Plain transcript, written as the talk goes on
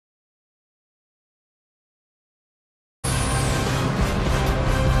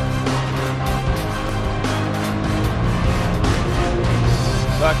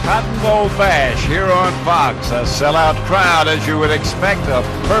Bowl bash here on Fox. A sellout crowd, as you would expect. A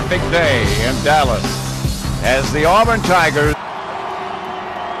perfect day in Dallas as the Auburn Tigers,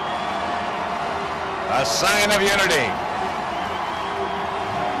 a sign of unity.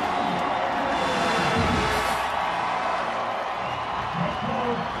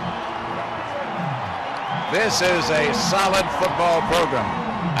 This is a solid football program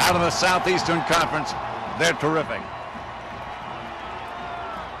out of the Southeastern Conference. They're terrific.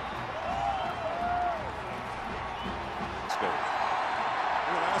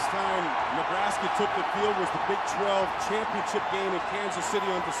 Last time Nebraska took the field was the Big 12 championship game in Kansas City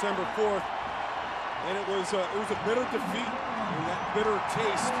on December 4th, and it was a bitter defeat, and that bitter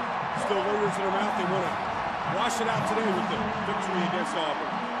taste still lingers in their mouth. They want to wash it out today with the victory against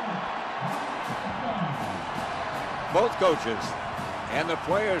Auburn. Both coaches and the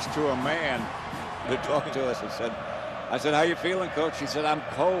players to a man who talked to us and said, I said, how you feeling, Coach? He said, I'm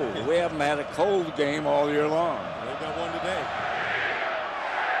cold. We haven't had a cold game all year long. They've got one today.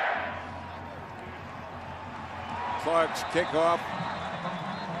 Clark's kickoff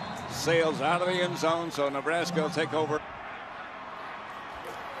sails out of the end zone, so Nebraska will take over.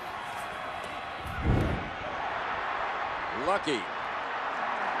 Lucky.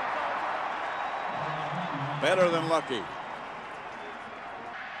 Better than lucky.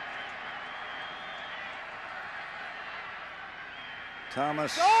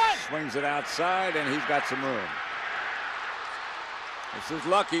 Thomas swings it outside, and he's got some room. This is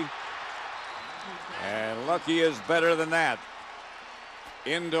Lucky. And Lucky is better than that.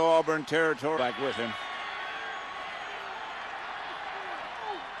 Into Auburn territory. Back with him.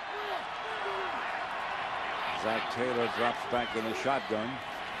 Zach Taylor drops back in the shotgun.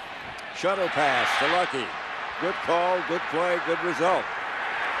 Shuttle pass to Lucky. Good call, good play, good result.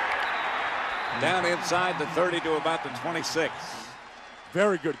 Down inside the 30 to about the 26.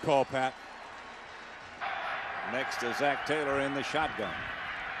 Very good call, Pat. Next is Zach Taylor in the shotgun.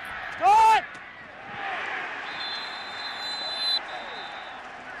 Good!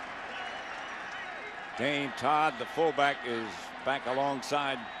 Dane Todd, the fullback, is back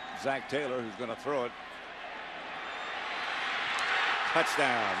alongside Zach Taylor, who's going to throw it.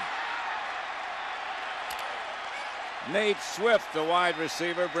 Touchdown. Nate Swift, the wide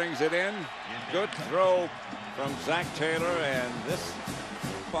receiver, brings it in. Good throw from Zach Taylor, and this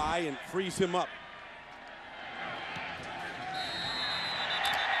By and frees him up.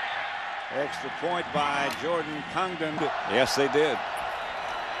 extra point by Jordan Congdon. Yes, they did.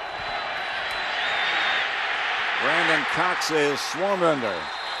 Brandon Cox is swarmed under.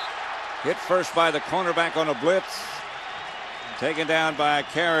 Hit first by the cornerback on a blitz. Taken down by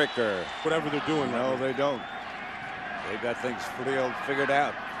Carricker. Whatever they're doing. No, they don't. They've got things figured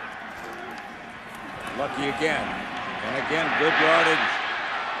out. Lucky again. And again, good yardage.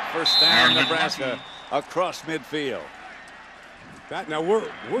 First down, Nebraska across midfield. That now we're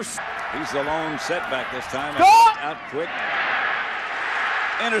He's the lone setback this time. Out quick.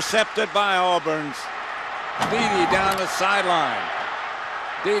 Intercepted by Auburn's. Dede down the sideline.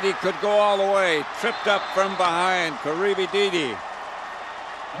 Dede could go all the way. Tripped up from behind. Karibi Dede.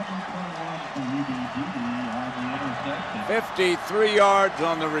 53 yards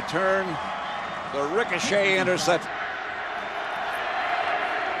on the return. The ricochet interception.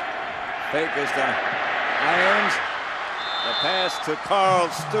 Fake is to Irons. The pass to Carl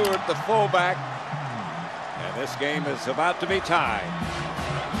Stewart, the fullback. And this game is about to be tied.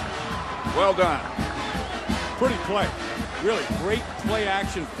 Well done. pretty play. Really great play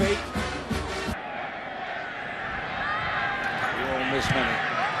action fake. You won't miss many.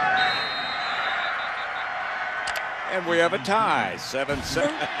 And we have a tie,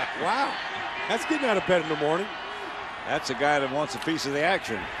 7-7. Wow, that's getting out of bed in the morning. That's a guy that wants a piece of the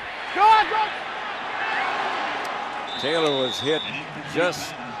action. Go on, go! Taylor was hit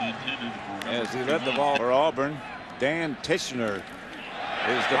just as he let the ball for Auburn. Dan Tishner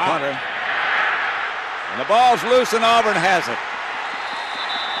is the punter. And the ball's loose and Auburn has it.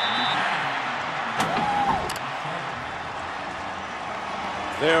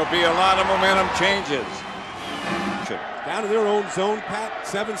 There'll be a lot of momentum changes. Down in their own zone, Pat,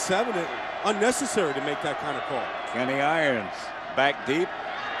 7-7. Unnecessary to make that kind of call. Kenny Irons back deep.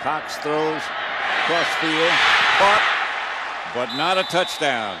 Cox throws cross field. Caught, but not a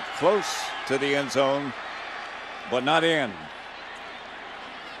touchdown. Close to the end zone, but not in.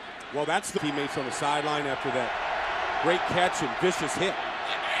 Well, that's the teammates on the sideline after that great catch and vicious hit.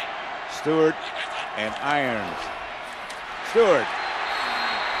 Stewart and Irons. Stewart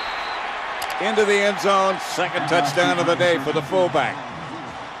into the end zone. Second touchdown of the day for the fullback.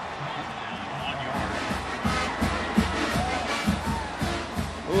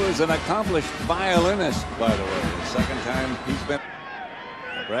 Who is an accomplished violinist, by the way. The second time he's been.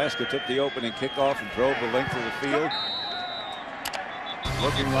 Nebraska took the opening kickoff and drove the length of the field,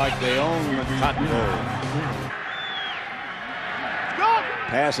 looking like they own the Cotton Bowl.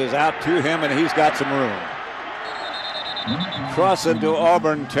 Passes out to him, and he's got some room. Cross into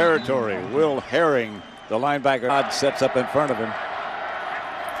Auburn territory. Will Herring, the linebacker, sets up in front of him.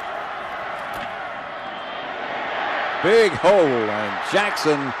 Big hole, and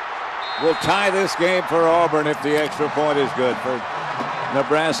Jackson will tie this game for Auburn if the extra point is good for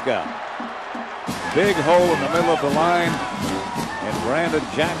Nebraska. Big hole in the middle of the line, and Brandon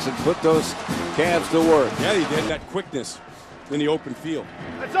Jackson put those Cavs to work. Yeah, he did. That quickness in the open field.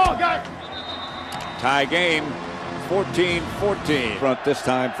 That's all, guys. Tie game, 14-14. Front this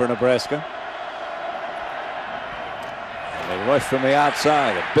time for Nebraska. And they rush from the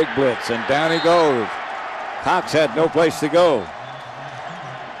outside, a big blitz, and down he goes. Cox had no place to go.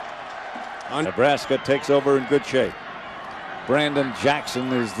 Nebraska takes over in good shape. Brandon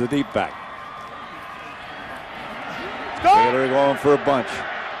Jackson is the deep back. Taylor going for a bunch.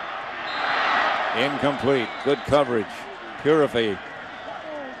 Incomplete. Good coverage. Purify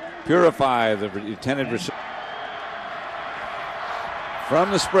the intended receiver. From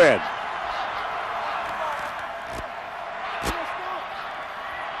the spread.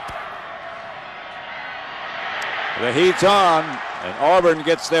 The heat's on, and Auburn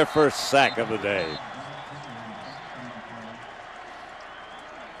gets their first sack of the day.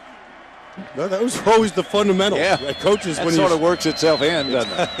 No, that was always the fundamental. Yeah, coaches, that when sort of works itself in,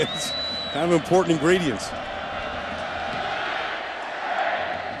 doesn't it? It's kind of important ingredients.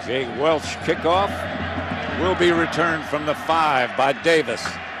 Jake Welch kickoff will be returned from the 5 by Davis,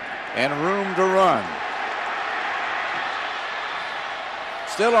 and room to run.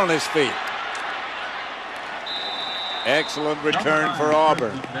 Still on his feet. Excellent return for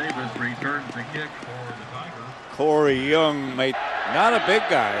Auburn. Davis returns the kick for the Tigers. Corey Young made not a big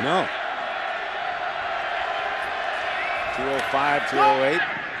guy. No. 205, 208.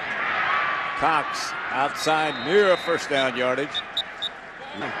 Cox outside near a first down yardage.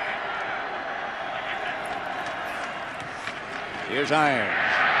 Here's Irons.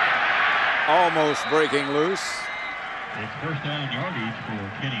 Almost breaking loose. It's first down yardage for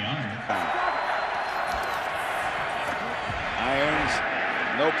Kenny Irons. Irons,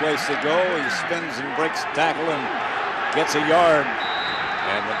 no place to go. He spins and breaks the tackle and gets a yard.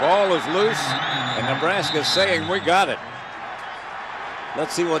 And the ball is loose, and Nebraska's saying, we got it.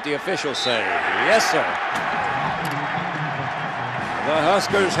 Let's see what the officials say. Yes, sir. The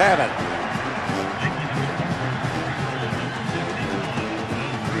Huskers have it.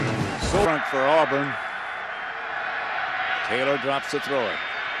 So front for Auburn. Taylor drops to throw it.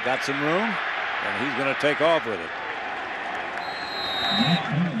 Got some room, and he's going to take off with it.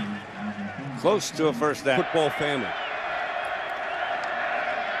 Close to a first down. Football family.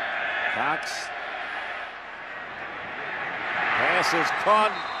 Cox. Pass is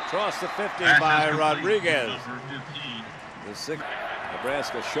caught across the 50 by Rodriguez. The 6.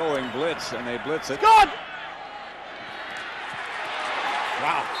 Nebraska showing blitz, and they blitz it. Good.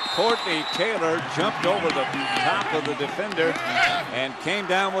 Wow. Courtney Taylor jumped over the top of the defender and came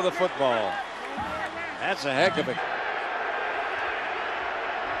down with a football. That's a heck of a.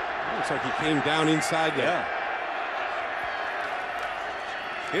 Looks like he came down inside there. Yeah.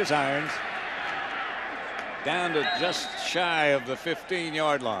 Here's Irons. Down to just shy of the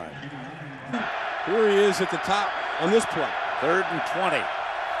 15-yard line. Here he is at the top on this play. 3rd and 20.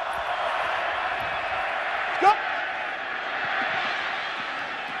 Go.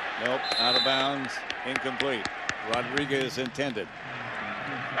 Nope, out of bounds, incomplete. Rodriguez intended.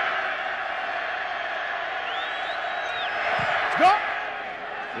 Go.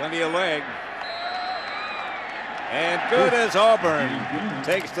 Plenty of leg. And good as Auburn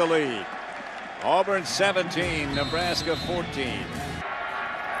takes the lead. Auburn 17, Nebraska 14.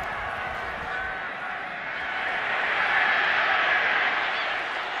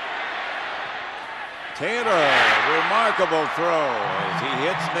 Taylor, remarkable throw as he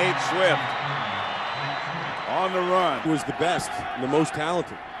hits Nate Swift on the run. He was the best, the most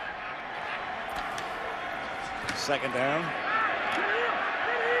talented. Second down.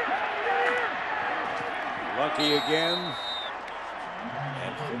 Lucky again.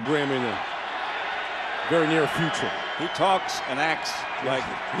 And Graham in the very near future. he talks and acts like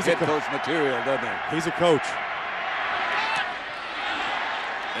He's head a coach material, doesn't he? He's a coach.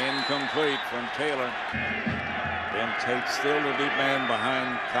 Incomplete from Taylor. Ben Tate still the deep man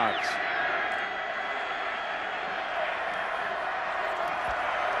behind Cox.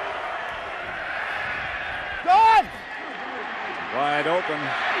 Good. Wide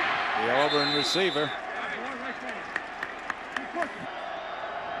open. The Auburn receiver.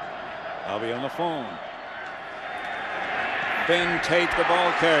 I'll be on the phone. Ben Tate, the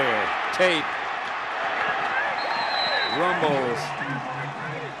ball carrier. Tate rumbles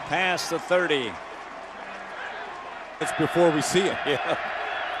past the 30. It's before we see it. Yeah.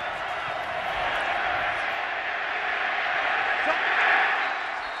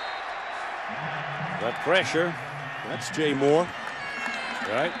 The pressure. That's Jay Moore.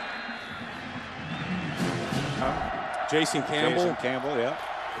 Right. Jason Campbell. Jason Campbell, yeah.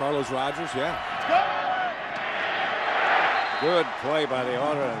 Carlos Rogers, yeah. Good play by the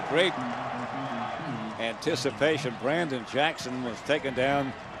Auburn. Great anticipation. Brandon Jackson was taken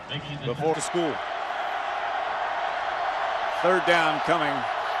down before the school. Third down coming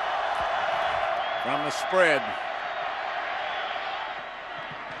from the spread.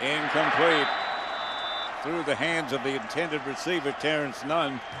 Incomplete. Through the hands of the intended receiver, Terrence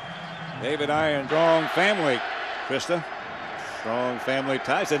Nunn. David Iron, strong family, Krista. Strong family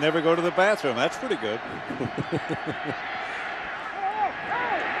ties. They never go to the bathroom. That's pretty good.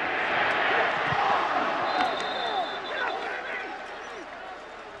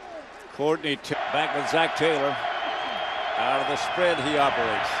 Courtney back with Zach Taylor. Out of the spread he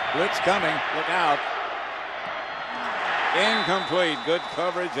operates. Blitz coming. Look out. Incomplete. Good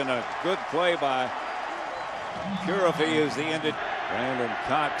coverage and a good play by Curafee is the ended. Brandon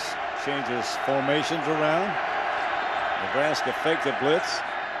Cox changes formations around. Nebraska faked the blitz.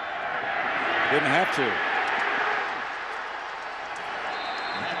 Didn't have to.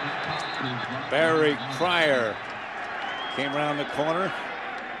 Barry Cryer came around the corner.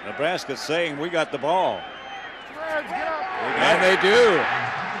 Nebraska saying we got the ball. And they do.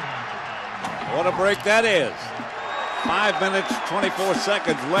 What a break that is. 5 minutes, 24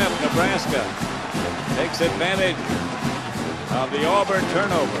 seconds left. Nebraska takes advantage of the Auburn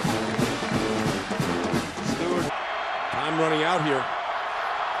turnover. Stewart. Time running out here.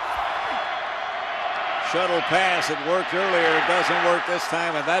 Shuttle pass. It worked earlier. It doesn't work this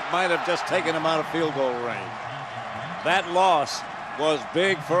time, and that might have just taken him out of field goal range. That loss was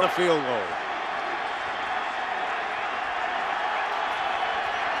big for a field goal.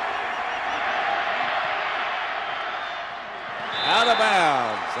 Out of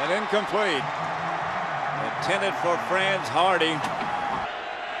bounds and incomplete. Intended for Franz Hardy.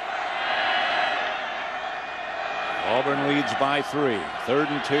 Auburn leads by 3.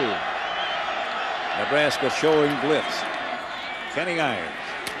 3rd and 2. Nebraska showing blitz. Kenny Irons.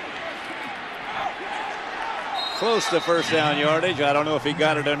 Close to first down yardage. I don't know if he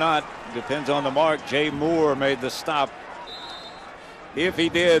got it or not. Depends on the mark. Jay Moore made the stop. If he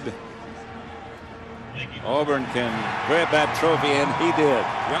did, Auburn can grab that trophy, and he did.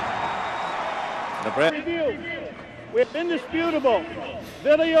 Yep. Review with indisputable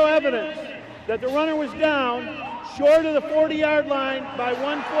video evidence that the runner was down short of the 40-yard line by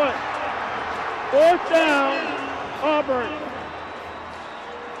 1 foot. 4th down, Auburn.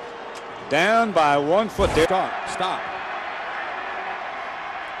 Down by 1 foot. Stop.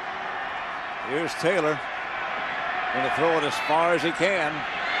 Here's Taylor. Going to throw it as far as he can.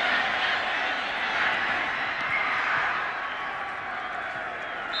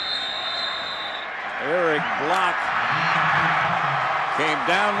 Eric Block came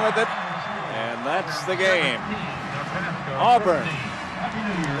down with it, and that's the game. Auburn.